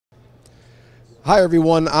Hi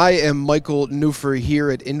everyone, I am Michael Neufer here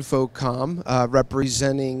at InfoComm,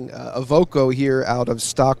 representing Evoko here out of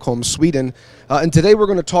Stockholm, Sweden. And today we're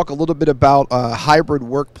going to talk a little bit about hybrid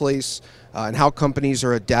workplace and how companies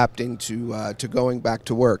are adapting to going back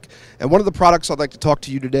to work. And one of the products I'd like to talk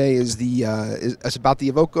to you today is about the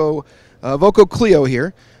Evoko Kleeo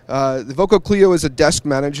here. The Evoko Kleeo is a desk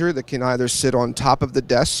manager that can either sit on top of the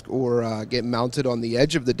desk or get mounted on the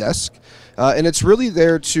edge of the desk. And it's really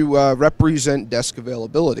there to represent desk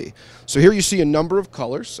availability. So here you see a number of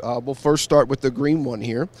colors. We'll first start with the green one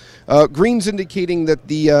here. Green's indicating that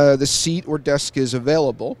the seat or desk is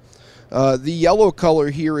available. The yellow color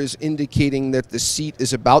here is indicating that the seat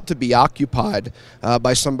is about to be occupied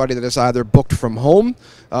by somebody that is either booked from home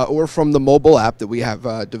or from the mobile app that we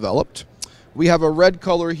have developed. We have a red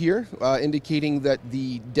color here indicating that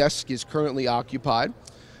the desk is currently occupied.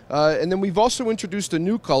 And then we've also introduced a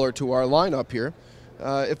new color to our lineup here.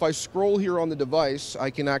 If I scroll here on the device, I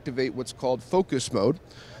can activate what's called focus mode.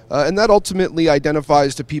 And that ultimately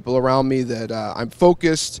identifies to people around me that I'm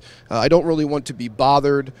focused, I don't really want to be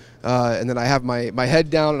bothered, and then I have my head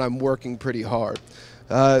down and I'm working pretty hard.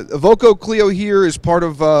 Evoko Kleeo here is part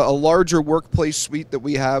of a larger workplace suite that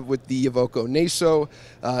we have with the Evoko NASO,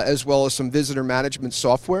 as well as some visitor management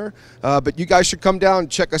software. But you guys should come down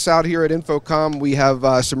and check us out here at InfoComm. We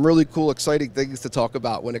have some really cool, exciting things to talk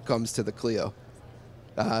about when it comes to the Kleeo.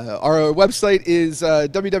 Our website is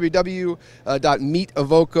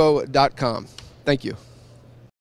www.meetevoko.com. Thank you.